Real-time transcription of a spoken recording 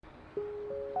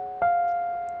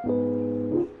Midday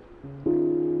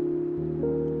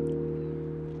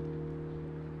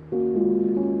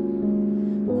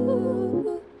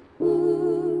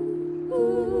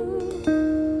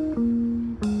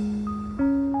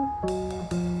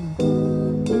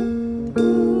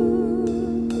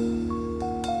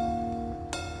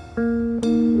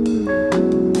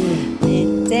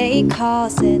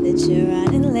call said that you're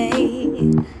running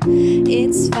late.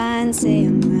 It's fine, say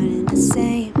I'm running the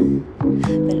same.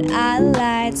 But I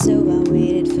lied, so I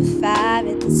waited for 5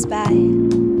 at the spot.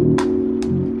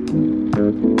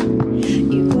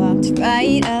 You walked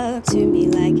right up to me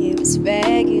like it was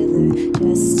regular.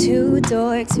 Just two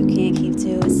dorks who can't keep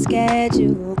to a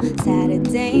schedule.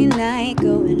 Saturday night,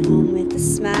 going home with a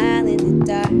smile in the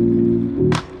dark.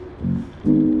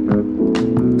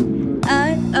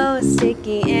 Oh,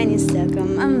 sticky and you're stuck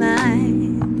on my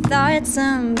mind. Thought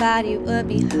somebody would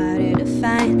be harder to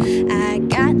find. I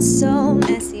got so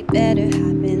messy, better hop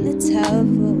in the tub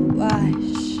for a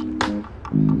wash.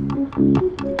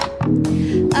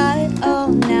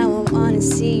 Oh, now I wanna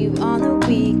see you on the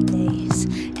weekdays,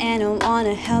 and I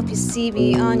wanna help you see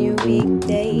me on your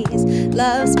weekdays.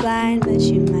 Love's blind, but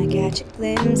you might catch a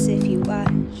glimpse if you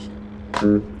watch.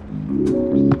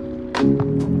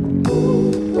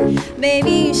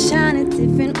 Baby, you shine a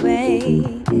different way.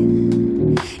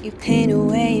 You paint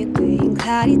away a gray and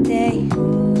cloudy day.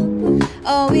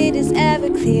 Oh, it is ever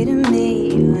clear to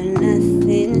me you're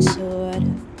nothing short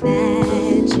of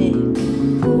magic.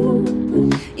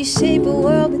 You shape a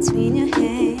world between your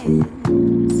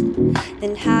hands,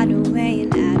 then hide away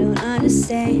and I don't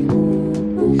understand.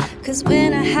 Cause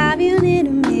when I have you near to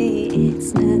me,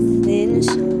 it's nothing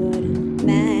short of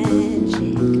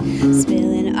magic.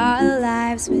 Spilling our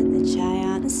lives with the chai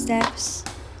on the steps.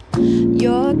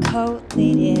 Your coat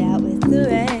laid it out with the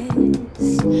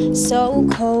rest. So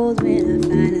cold when I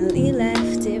finally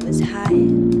left, it was hot.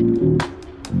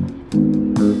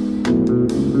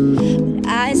 But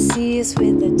I see us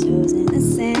with our toes in the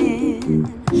sand,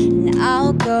 and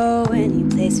I'll go any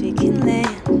place we can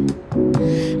land.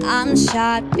 I'm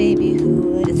shocked, baby,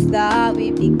 who would've thought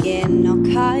we'd be getting all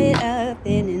caught up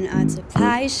in an art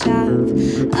supply shop.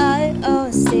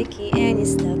 Oh, sticky and you're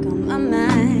stuck on my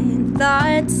mind.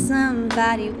 Thought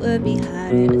somebody would be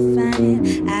harder to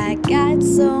find. I got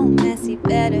so messy,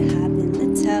 better hop in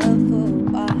the tub for a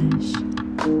wash.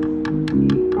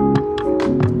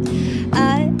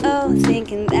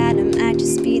 Thinking that I might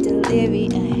just be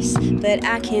delirious, but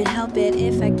I can't help it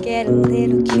if I get a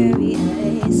little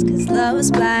curious. Cause love's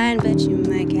blind, but you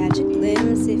might catch a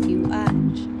glimpse if you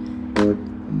watch.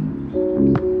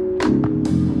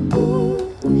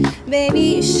 Baby,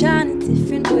 you shine a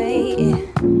different way, yeah.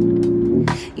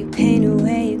 You paint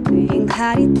away a gray and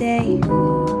cloudy day.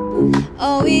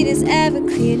 Oh, it is ever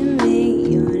clear to me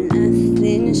you're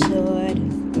nothing short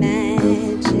of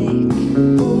magic.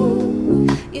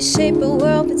 You shape a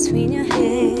world between your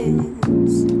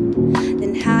hands,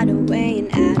 then hide away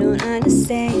and I don't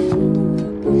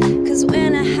understand. Cause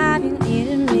when I have you near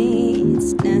to me,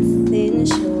 it's nothing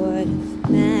short of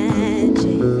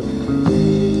magic.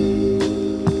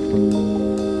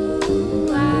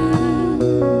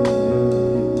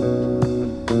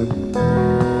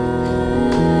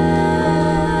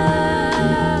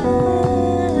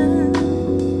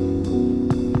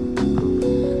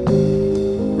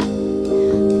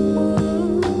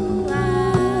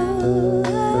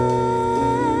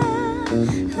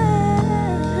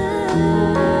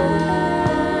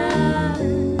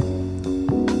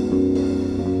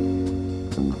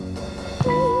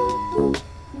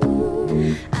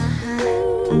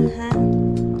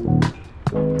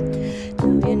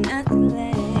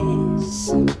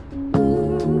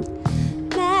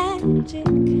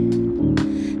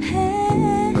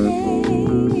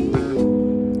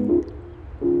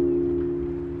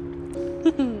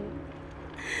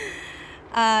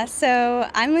 So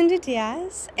I'm Linda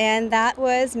Diaz, and that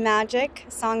was Magic,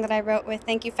 a song that I wrote with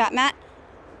Thank You Fat Matt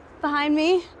behind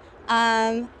me.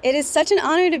 It is such an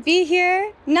honor to be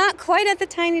here, not quite at the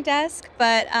Tiny Desk,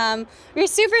 but we're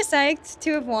super psyched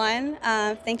to have won.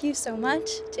 Thank you so much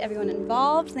to everyone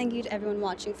involved. Thank you to everyone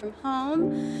watching from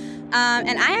home.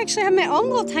 And I actually have my own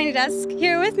little Tiny Desk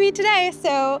here with me today,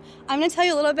 so I'm going to tell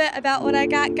you a little bit about what I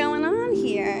got going on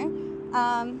here.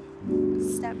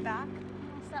 Step back.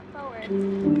 Step forward.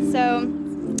 So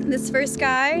this first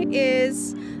guy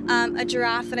is a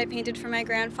giraffe that I painted for my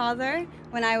grandfather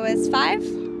when I was 5.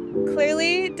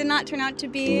 Clearly did not turn out to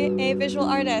be a visual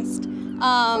artist.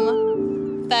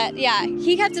 But yeah,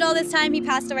 he kept it all this time. He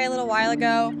passed away a little while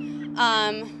ago,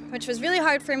 which was really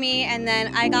hard for me. And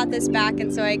then I got this back,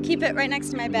 and so I keep it right next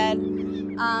to my bed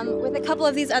with a couple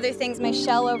of these other things, my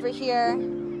shell over here.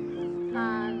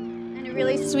 And a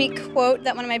really sweet quote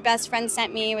that one of my best friends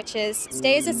sent me, which is,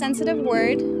 "Stay is a sensitive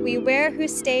word. We wear who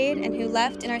stayed and who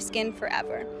left in our skin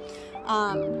forever."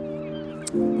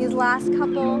 These last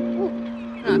couple, I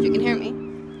don't know if you can hear me.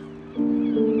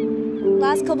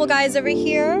 Last couple guys over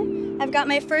here, I've got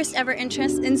my first ever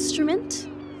instrument.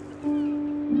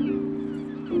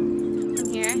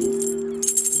 Here.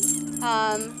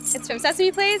 It's from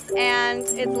Sesame Place, and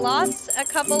it's lost a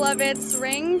couple of its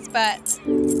rings, but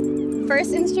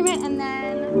first instrument. And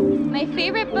then my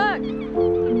favorite book. I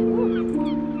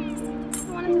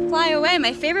wanted to fly away.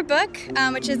 My favorite book,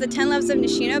 which is The 10 Loves of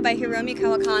Nishino by Hiromi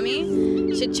Kawakami.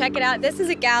 You should check it out. This is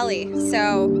a galley,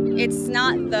 so it's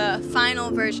not the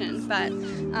final version, but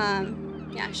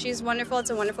yeah, she's wonderful. It's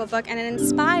a wonderful book, and it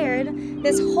inspired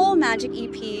this whole Magic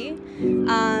EP.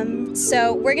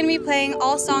 So we're gonna be playing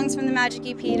all songs from the Magic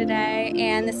EP today,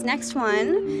 and this next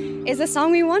one is a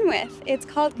song we won with. It's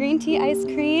called Green Tea Ice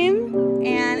Cream,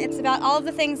 and it's about all of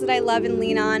the things that I love and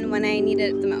lean on when I need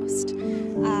it the most. So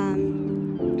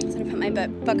I'm gonna put my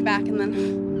book back and then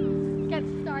get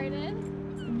started.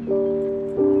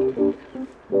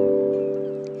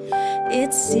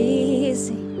 It's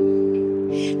easy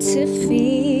to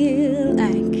feel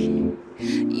like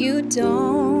you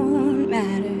don't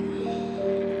matter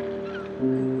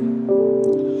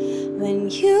when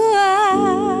you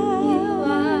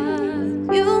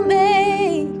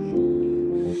make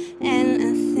and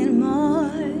nothing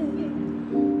more.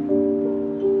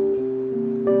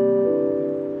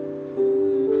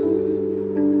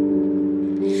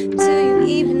 Do you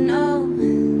even know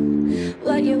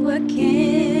what you're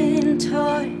working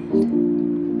toward?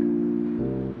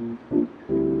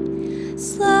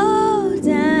 Slow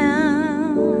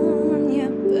down, you're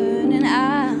burning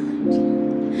out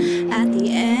at the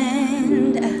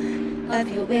end of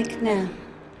your wick now.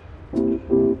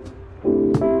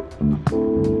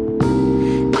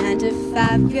 9 to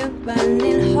 5, you're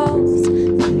running holes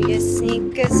through your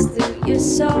sneakers, through your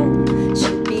soul.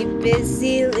 Should be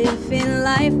busy living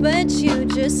life, but you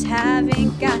just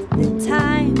haven't got the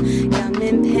time.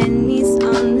 Counting pennies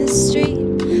on the street,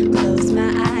 close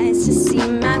my eyes to see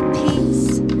my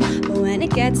peace. But when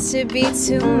it gets to be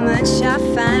too much, I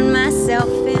find myself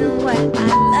in what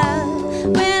I love.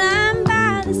 When I'm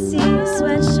by the sea,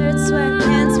 sweatshirt,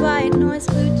 sweatpants, white noise,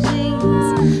 blue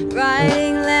jeans,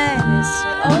 writing letters to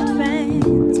old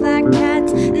friends, black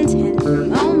cats and tender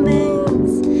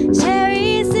moments,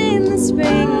 cherries in the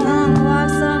spring, long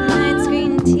walks, long nights,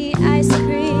 green tea, ice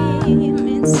cream.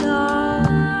 It's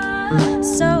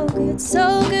so good, so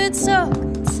good, so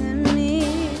good to me.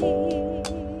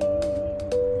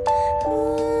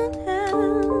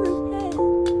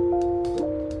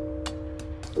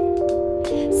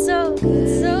 So good,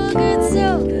 so good, so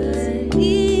good.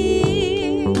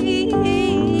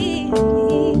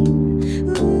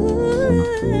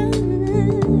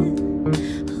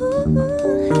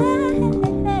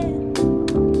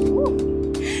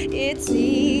 It's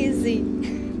easy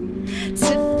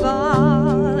to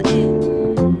fall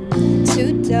into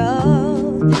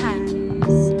dull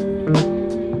patterns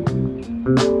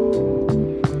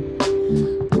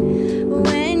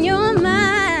when your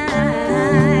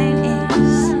mind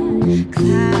is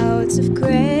clouds of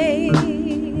gray.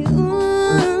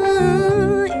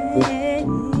 Ooh, yeah.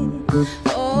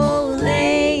 Oh,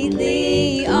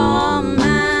 lately all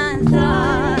my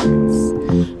thoughts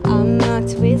are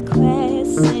marked with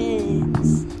questions.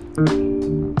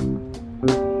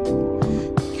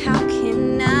 How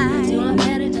can I do I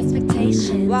manage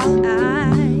expectations while I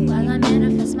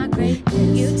manifest my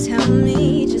greatness? You tell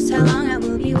me just how long I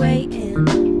will be waiting.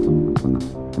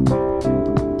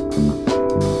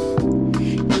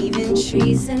 Even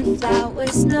trees and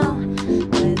flowers know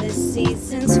where the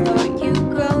seasons for you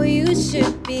grow. You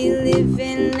should be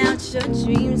living out your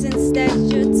dreams, instead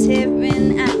you're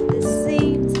tearing at the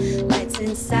seams. Lights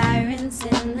and sirens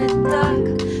in the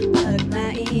dark, plug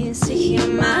my ears to hear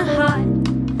my heart.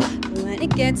 But when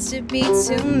it gets to be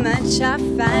too much, I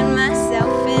find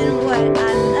myself in what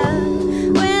I love.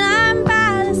 When I'm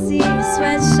by the sea,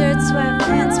 sweatshirt,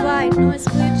 sweatpants, white noise,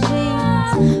 blue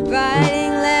jeans,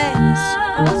 writing letters to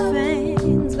old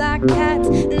friends, black cats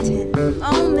and tender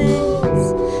moments,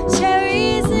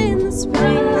 cherries in the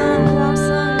spring, long walks,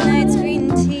 long nights, green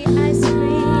tea, ice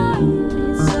cream.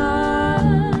 It's all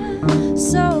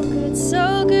so good,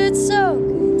 so good, so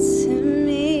good to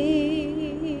me.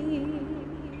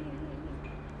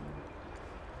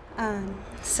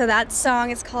 So that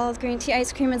song is called Green Tea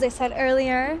Ice Cream, as I said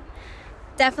earlier.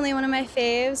 Definitely one of my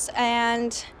faves,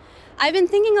 and I've been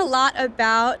thinking a lot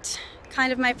about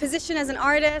kind of my position as an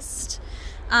artist,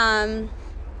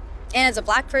 and as a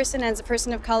Black person, as a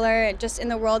person of color, and just in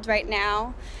the world right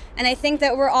now. And I think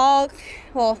that we're all,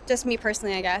 well, just me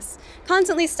personally, I guess,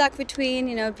 constantly stuck between,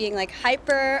 you know, being like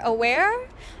hyper aware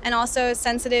and also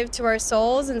sensitive to our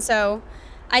souls. And so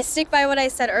I stick by what I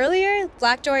said earlier.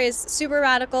 Black joy is super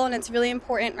radical, and it's really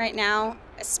important right now,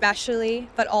 especially,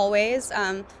 but always.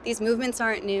 These movements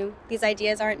aren't new. These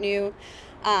ideas aren't new.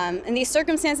 And these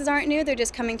circumstances aren't new. They're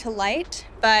just coming to light.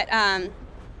 But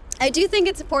I do think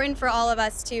it's important for all of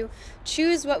us to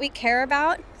choose what we care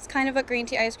about. It's kind of what green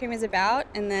tea ice cream is about,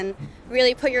 and then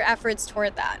really put your efforts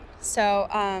toward that. So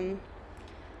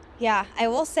yeah, I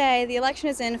will say the election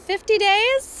is in 50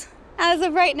 days as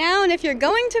of right now, and if you're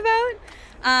going to vote,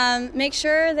 make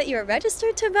sure that you're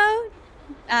registered to vote,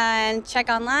 and check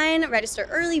online, register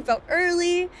early, vote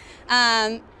early.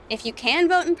 If you can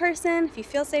vote in person, if you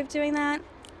feel safe doing that,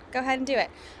 go ahead and do it.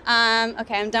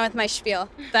 Okay, I'm done with my spiel,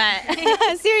 but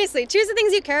seriously, choose the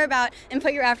things you care about and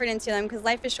put your effort into them, because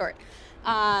life is short.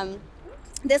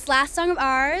 This last song of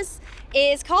ours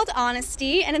is called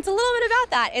Honesty, and it's a little bit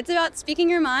about that. It's about speaking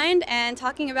your mind and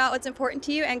talking about what's important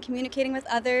to you and communicating with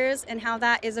others, and how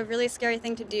that is a really scary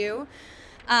thing to do.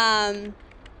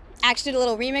 Actually did a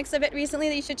little remix of it recently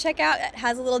that you should check out. It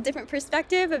has a little different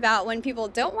perspective about when people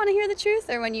don't want to hear the truth,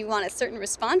 or when you want a certain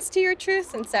response to your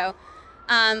truth. And so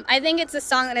I think it's a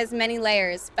song that has many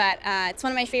layers, but it's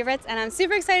one of my favorites, and I'm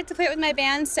super excited to play it with my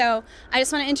band. So I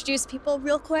just want to introduce people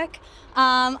real quick.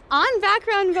 On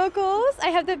background vocals, I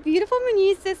have the beautiful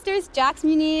Muniz sisters, Jax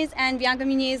Muniz and Bianca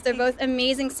Muniz. They're both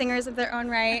amazing singers of their own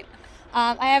right.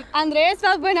 I have Andres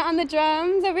Valbuena on the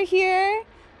drums over here.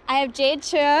 I have Jade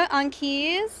Chua on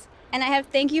keys. And I have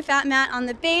Thank You Fat Matt on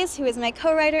the bass, who is my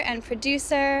co-writer and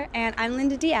producer, and I'm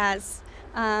Linda Diaz.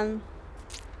 Let's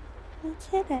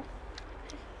hit it.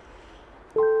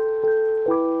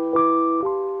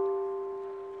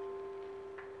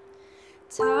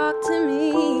 Talk to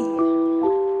me,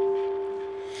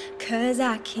 'cause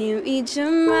I can't read your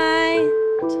mind.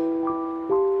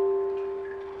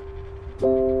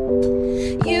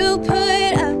 You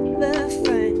put up a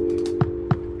front,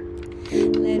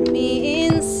 let me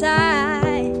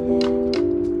inside.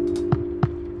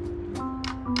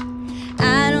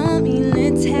 I don't mean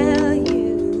to tell you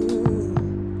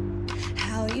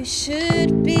how you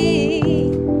should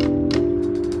be,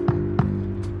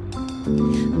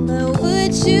 but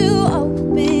would you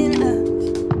open up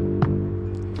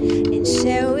and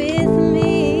share with me?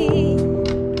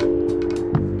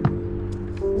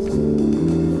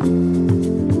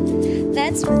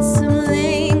 Let's put some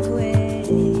language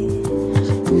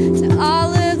to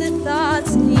all of the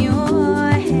thoughts in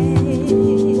your head.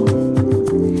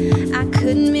 I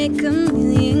could make a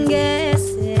million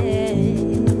guesses,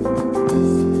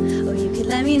 or you could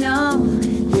let me know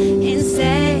and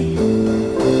say,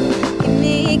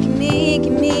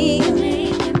 give me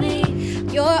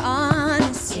your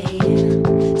honesty.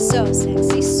 So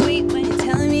sexy, sweet, when you're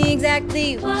telling me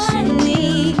exactly what you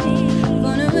need.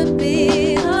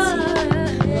 Vulnerability,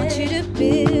 want you to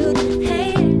build.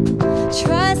 Hey,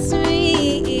 trust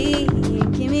me,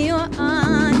 give me your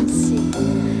honesty.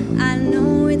 I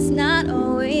know it's not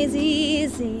always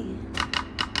easy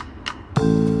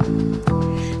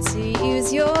to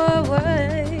use your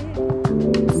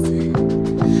words,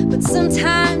 but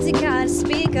sometimes you gotta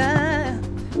speak up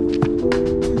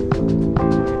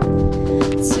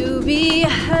to be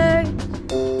heard.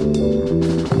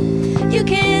 You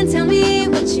can tell me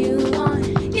what you want,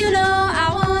 you know I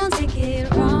won't take it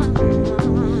wrong.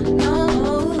 No,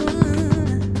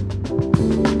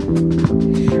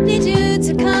 need you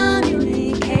to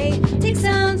communicate, take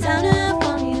some time to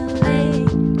formulate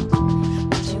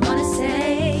what you wanna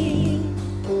say.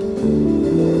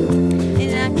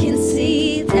 And I can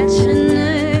see that you're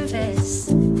nervous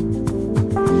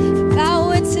about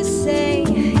what to say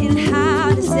and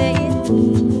how to say it,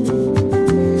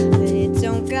 but it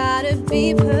don't gotta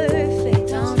be perfect.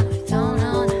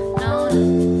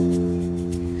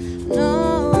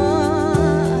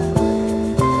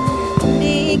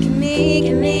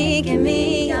 Give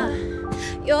me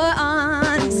your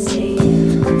honesty.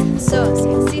 So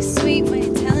sexy, sweet, when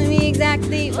you're telling me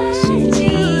exactly what you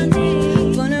need.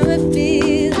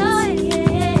 Vulnerability,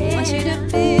 want you to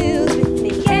build with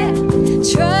me. Yeah,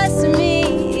 trust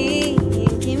me,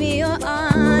 give me your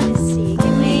honesty.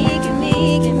 Give me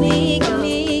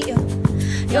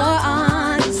your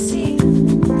honesty.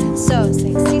 So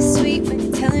sexy, sweet, when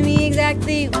you're telling me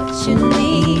exactly what you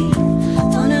need.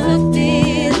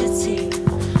 Vulnerability,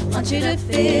 want you to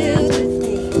build with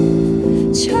me.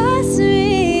 Trust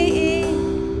me,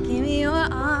 give me your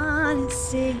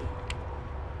honesty.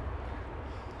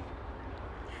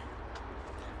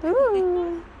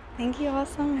 Ooh, thank you all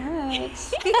so much.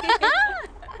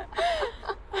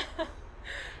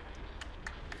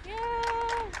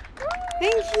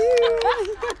 Thank you.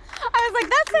 I was like,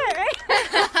 that's it, right?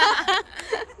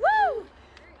 Woo!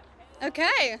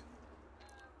 Okay.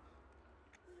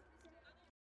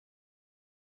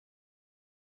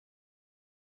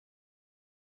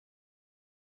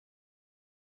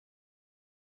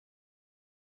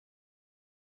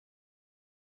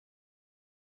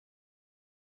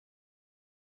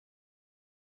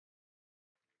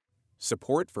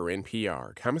 Support for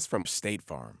NPR comes from State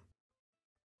Farm.